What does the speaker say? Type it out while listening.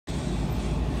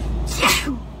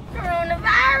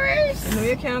You know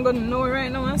you can't go nowhere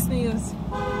right now and sneeze.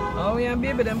 Oh yeah,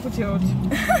 baby, then put you out.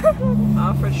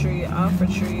 Half a tree.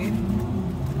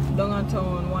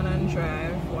 Downtown, one and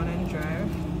drive.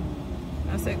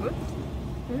 That's it good?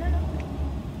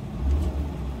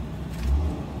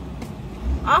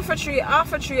 Half a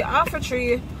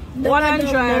tree. One and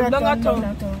drive,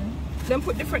 downtown. Then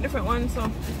put different ones so.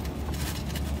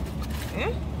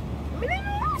 Yeah?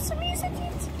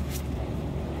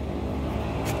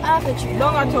 Half a tree.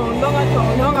 Downtown.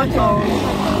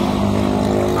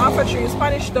 Half a tree,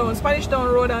 Spanish Town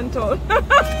Road and Town.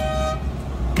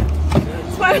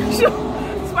 Spanish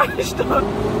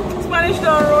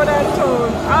Town Road and Town.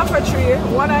 Half a tree,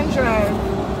 one and drive.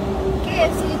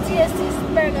 KFC, TST's,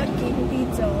 Burger King,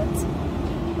 Pizza Hut.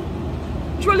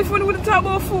 Jhuel, funny with the talk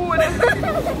about food.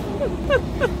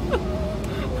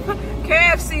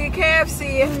 KFC,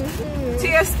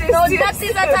 TST. No, that is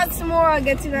a tax more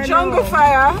getting a Jungle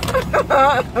Fire.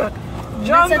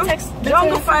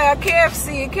 Jungle Fire,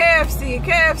 KFC,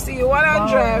 one and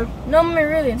drive. No, me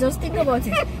really, just think about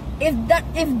it. If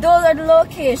those are the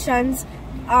locations,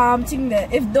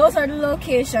 if those are the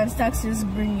locations taxis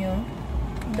bring you,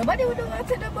 nobody would want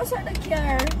to take the bus or the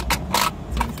car.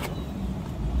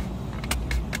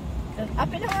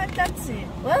 Up in a taxi.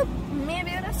 Well,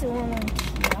 maybe that's the one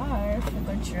car if you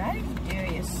could drive there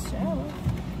yourself.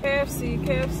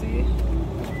 KFC.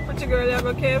 What you girl, you have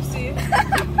a KFC?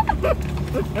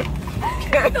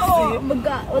 KFC. Oh my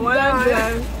god. Oh one and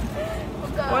drive. Oh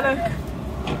god.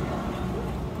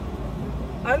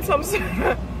 And some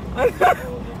sir.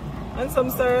 And some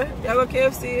sir. You have a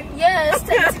KFC? Yes,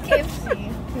 take it to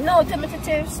KFC. No, take me to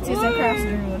KFC across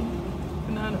the road.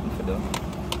 No, nothing for do.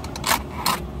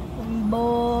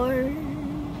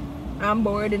 I'm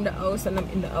bored in the house and I'm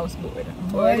in the house bored.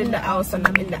 Bored in the house and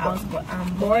I'm in the house bored.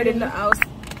 I'm bored in the house.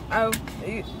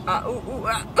 You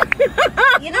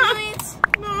don't know it?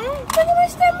 No. Tell me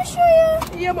which time I show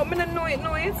you. Yeah, but I don't know it.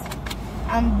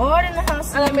 I'm bored in the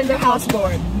house and I'm in the house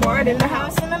bored. Bored in the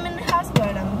house and I'm in the house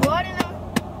bored. I'm bored in the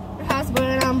house bored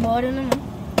and I'm bored in the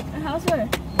house bored.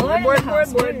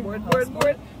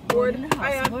 Bored.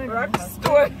 I am rock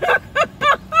store.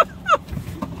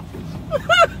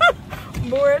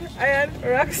 Bored, iron,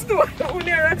 rock stone,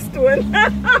 only rock stone.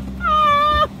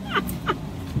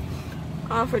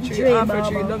 Half a tree, downtown, half a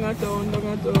tree, downtown,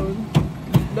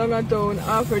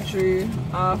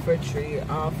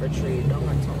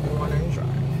 one and drive.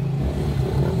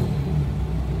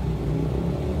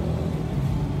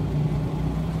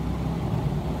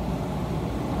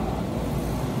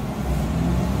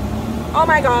 Oh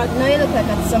my god. Now you look like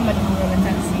somebody who run a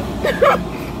taxi.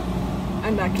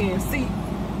 And I can't see.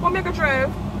 What make a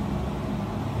drive?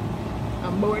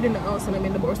 I'm bored in the house and I'm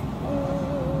in the bus.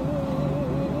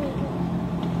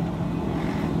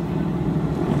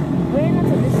 Where not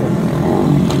to listen?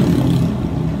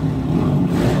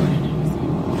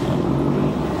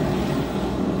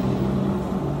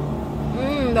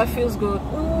 That feels good.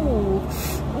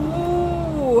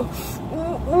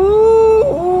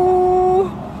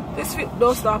 This feel.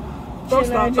 Don't stop. Don't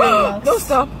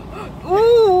stop.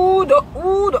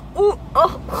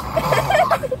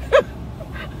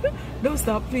 Don't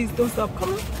stop, please, don't stop.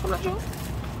 Come on, Joe.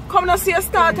 Come now, see a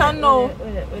start and now.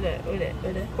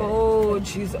 Oh,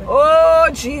 Jesus. Oh,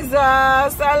 Jesus.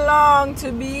 I long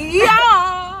to be.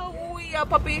 Yeah,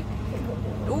 puppy.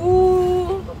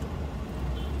 Ooh.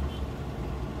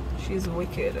 She's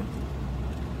wicked.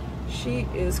 She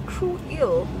is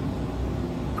cruel.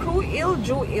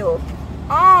 Jhuel.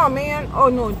 Oh, man. Oh,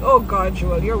 no. Oh, God,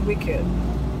 Jhuel. You're wicked.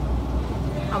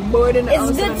 I'm bored in the house.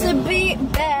 It's good to be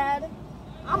bad.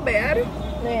 I'm bad.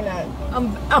 No, you're not.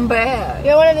 I'm bad.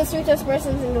 You're one of the sweetest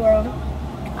persons in the world.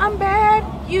 I'm bad.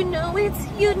 You know it.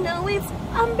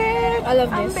 I'm bad. I love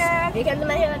this. I'm bad. You can do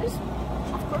my hair like this?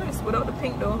 Of course, without the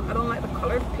pink though. I don't like the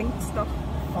colored pink stuff.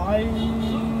 Fine.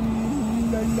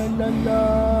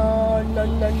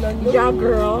 Yeah,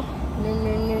 girl.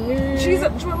 She's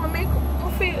up. Jhuel, my makeup,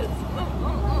 my face.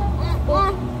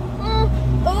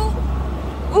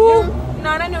 Ooh.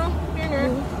 No.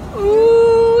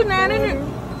 Ooh, no.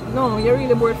 No, you're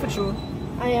really bored for true.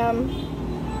 I am.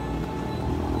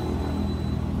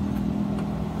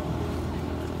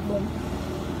 Boom.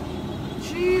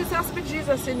 Jesus, be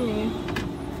Jesus in me.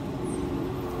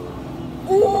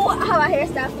 Ooh, I have a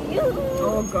hairstyle for you.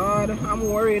 Oh God, I'm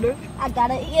worried. I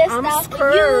got a hairstyle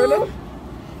for you.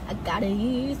 I got a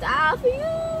hairstyle for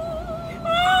you.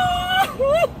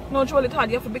 No, Jhuel, it's hard.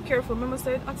 You have to be careful. Remember,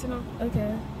 say it.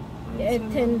 Okay.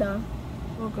 It's tender.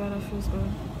 Oh God, that feels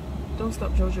good. Don't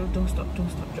stop, Jojo. Don't stop.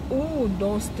 Ooh,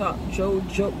 don't stop,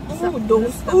 Jojo. Ooh,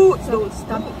 don't stop.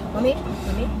 Stop. Mommy.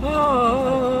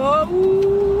 Oh,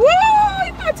 woo!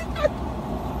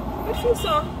 What you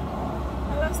saw? I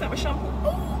last time my shampoo.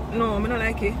 Oh. No, I don't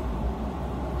like it.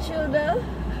 Shoulder.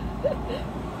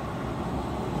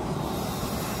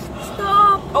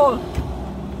 Stop. Oh.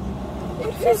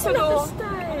 It feels like the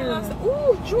style.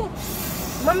 Ooh, Jhuel.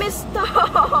 Mommy,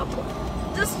 stop.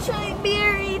 Just try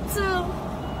berry too.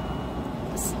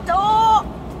 Stop.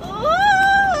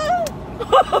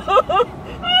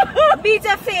 Beat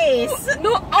your face.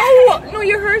 No, oh, no,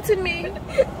 you're hurting me.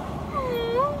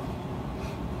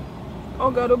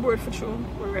 Oh God, I'm bored for true.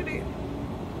 We're ready.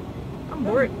 I'm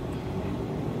bored.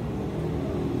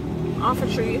 Off a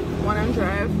tree, one and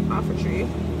drive. Off a tree,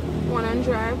 one and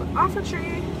drive. Off a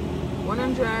tree, one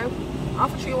and drive.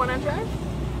 Off a tree, one and drive.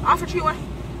 Off a tree, one.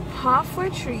 Half a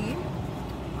tree.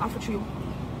 Off a tree.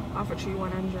 Off a tree,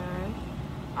 one and drive.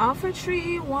 Off a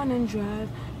tree, one and drive.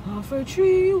 Off a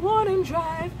tree, one and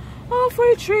drive. Off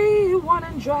a tree, one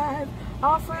and drive.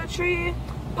 Off a tree.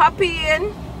 Poppy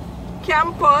in.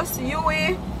 Campus,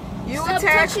 Jhuel. Stop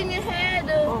touching your head.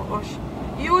 Oh gosh.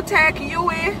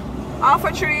 Jhuel. Off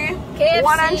a tree. KFC.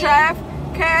 One and drive.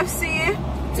 KFC.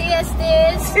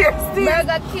 TSDs.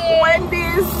 Burger King.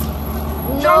 Wendy's.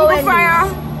 No Jungle Wendy's. Fire.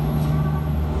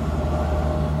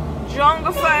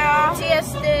 Jungle Fire.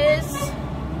 TSDs.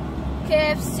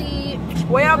 KFC.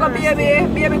 Where you go, baby?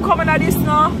 Baby, coming at this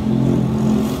now.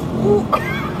 Ooh.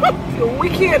 You're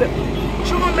wicked.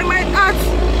 Jhuel, they might ask.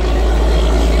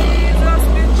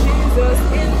 Jesus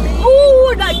in me.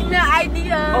 Ooh, that's the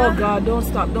idea. Oh God, don't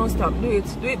stop, don't stop. Do it,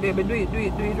 baby, do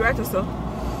it right or so.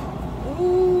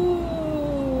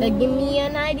 Ooh. Like, give me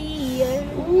an idea.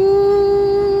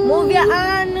 Ooh. Move your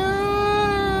hand.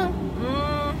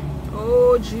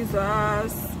 Oh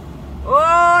Jesus.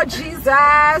 Oh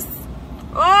Jesus.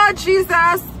 Oh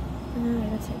Jesus.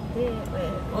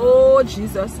 Oh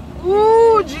Jesus.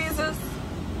 Ooh Jesus.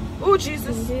 Oh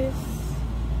Jesus.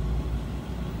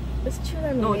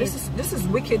 No, this is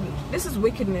wicked. This is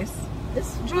wickedness.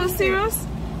 This Jhuel, serious?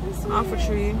 Off a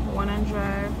tree, one and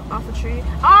drive. Off a tree.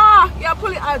 Ah, yeah,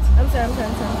 pull it out. I'm sorry.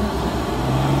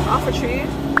 Off a tree,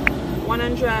 one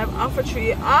and drive. Off a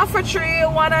tree,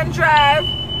 one and drive.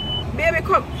 Baby,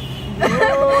 come.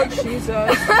 Oh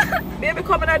Jesus. Baby,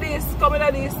 coming at this.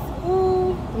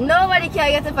 Ooh. Nobody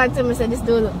can get the fact to me say this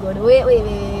don't look good. Wait,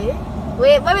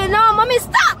 mommy, no, mommy,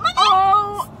 stop, mommy.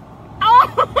 Oh.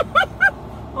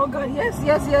 Oh God, yes,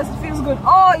 it feels good.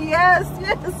 Oh yes.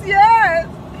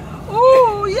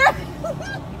 Oh yes.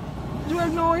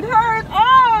 Jhuel, no, it hurt.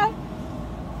 Oh.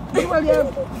 Jhuel,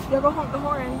 you're gonna honk the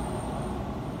horn.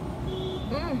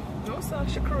 No, sir,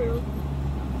 she cruel.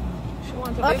 She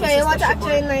wants a baby. Okay, you want to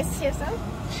actually nice yourself?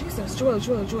 Jesus,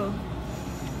 Jhuel.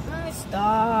 Mommy,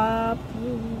 stop.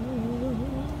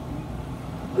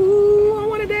 Ooh, I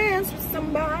wanna dance with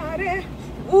somebody.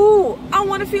 Ooh, I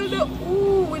wanna feel the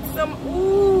ooh with some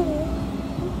ooh.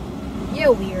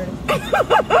 You're weird.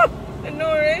 I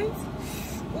know, right?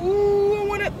 Ooh, I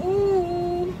wanna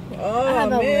ooh. Oh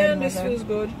man, this feels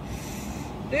good.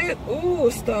 Ooh,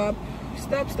 stop.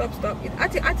 It at tight. It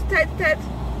at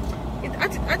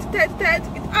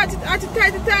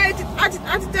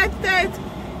tight.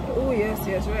 Oh yes,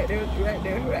 right there. Right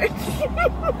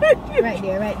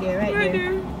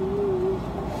there.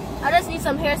 I just need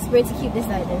some hairspray to keep this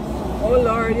like this. Oh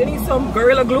Lord, you need some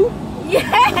Gorilla Glue?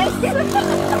 Yes! The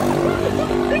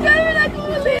Gorilla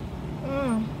Glue!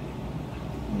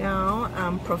 Now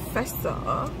I'm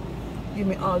Professor. Give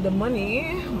me all the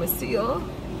money. I'm a seal.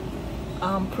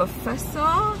 I'm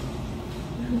Professor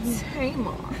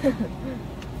Tamar.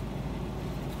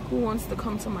 Who wants to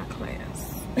come to my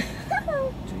class?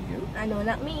 Do you? I know,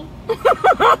 not me.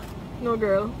 No,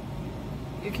 girl.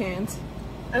 You can't.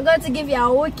 I'm going to give you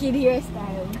a wicked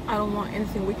hairstyle. I don't want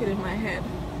anything wicked in my head.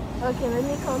 Okay, let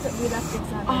me count up the elastics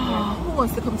on who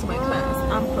wants to come to my class?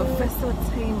 I'm Professor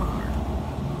Tamar.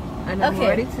 And I'm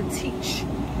ready to teach.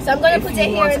 So I'm going to put it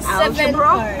here in 7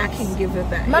 parts. I can give it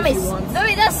that. Mommy,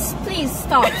 just please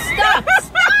stop. Stop.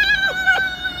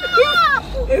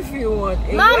 If you want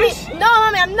English.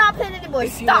 Mommy, I'm not playing anymore.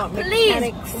 Stop,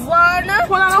 please. 1, 2,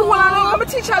 Hold on. I'm going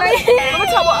to teach you. I'm going to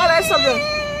talk about all that subject.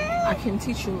 I can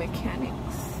teach you mechanics.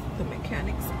 The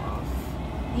mechanics of.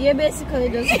 You're basically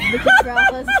just looking for a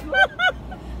husband.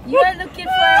 You're looking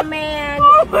for a man.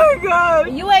 Oh my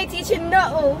God. You ain't teaching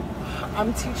nothing.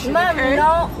 I'm teaching. Mom, okay?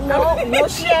 no,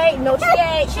 she ain't. No, she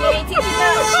ain't. She ain't teaching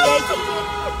nothing.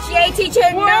 She ain't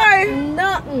teaching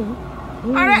nothing.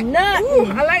 Alright. Nothing. Ooh,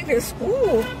 I like this.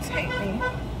 Ooh, take me.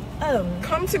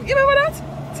 Come to me. You remember that?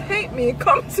 Take me.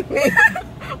 Come to me.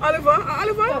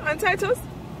 Oliver and Titus.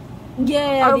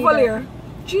 Yeah. Valier.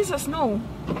 Jesus, no.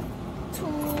 2.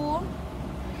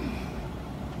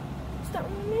 Stop.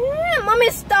 Mommy,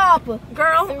 stop. up.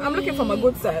 Girl, I'm looking for my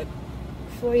good side.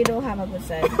 4, you don't have a good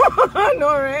side. I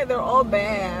know, right? They're all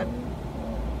bad.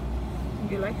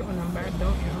 You like it when I'm bad,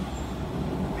 don't you?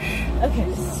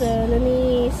 Okay, so let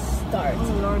me start.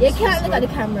 Oh, Lord, You can't look at the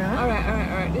camera.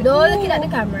 Alright. Don't look at the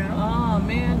camera. Oh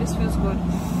man, this feels good.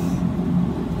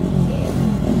 Okay.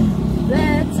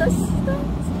 Let's start.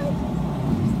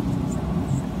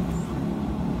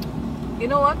 You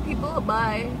know what, people?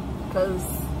 Bye. Because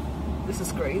this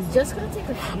is crazy. Just gonna take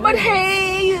a few. But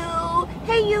hey you,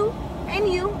 and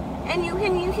you.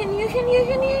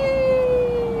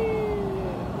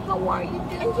 How are you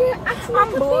doing? And you're acting I'm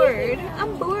like a bored. baby.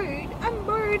 I'm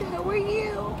bored. How are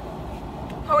you?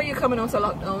 How are you coming out of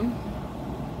lockdown?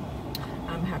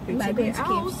 I'm happy to be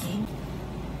out.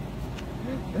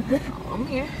 I'm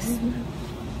here.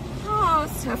 Oh,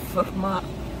 tough my.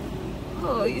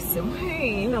 Oh, you see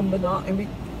my number not in.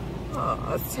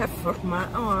 Oh, tough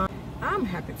my. I'm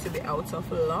happy to be out of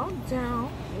lockdown.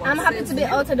 I'm happy to be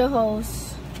out of the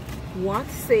house. What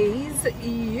says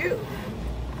you?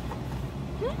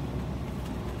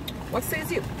 What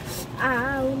says you?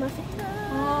 Ow, my finger.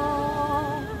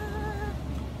 Oh.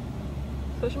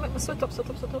 So she make me sweat up.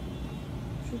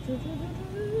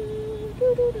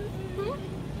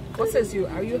 What says you?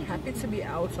 Are you happy to be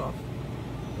out of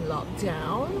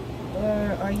lockdown?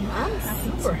 Or are you I'm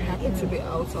super happy to be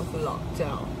out of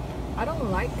lockdown. I don't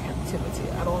like captivity.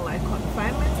 I don't like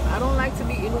confinement. I don't like to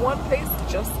be in one place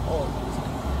just all the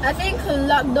time. I think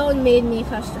lockdown made me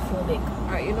claustrophobic.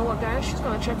 Alright, you know what, guys? She's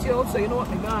gonna chat you out, so you know what?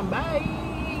 We're gone. Bye.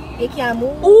 You can't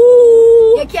move.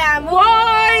 Ooh! You can't move.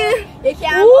 Why? You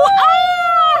can't move.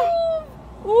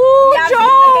 Ooh, Joe!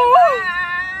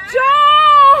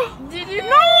 Did you?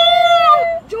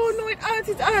 No! Joe, no, it hurts.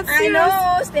 I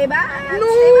know. Stay back. No!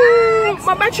 Stay back.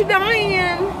 My battery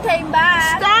dying. Stay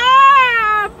back.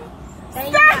 Stop! Stay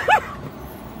Stop! back.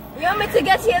 You want me to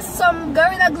get here some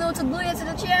Gorilla Glue to glue you to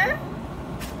the chair?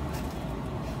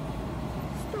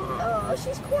 Oh,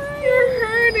 she's crying. You're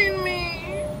hurting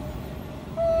me.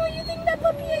 Oh, you think that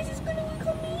puppy eyes is gonna work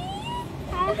on me?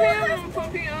 Okay,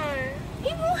 puppy eye.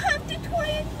 It will have to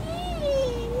quiet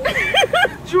me.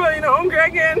 Jhuel, you know, hungry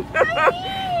again.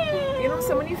 I You know,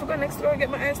 somebody need to go next door and get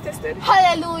my eyes tested.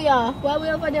 Hallelujah. While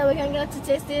we're over there, we can get to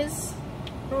test this.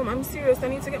 No, I'm serious. I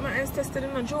need to get my eyes tested.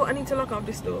 And Joe, I need to lock off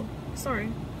this door. Sorry.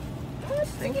 Oh,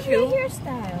 Thank give you. me a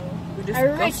hairstyle. You're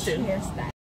A rich disgusting. hairstyle.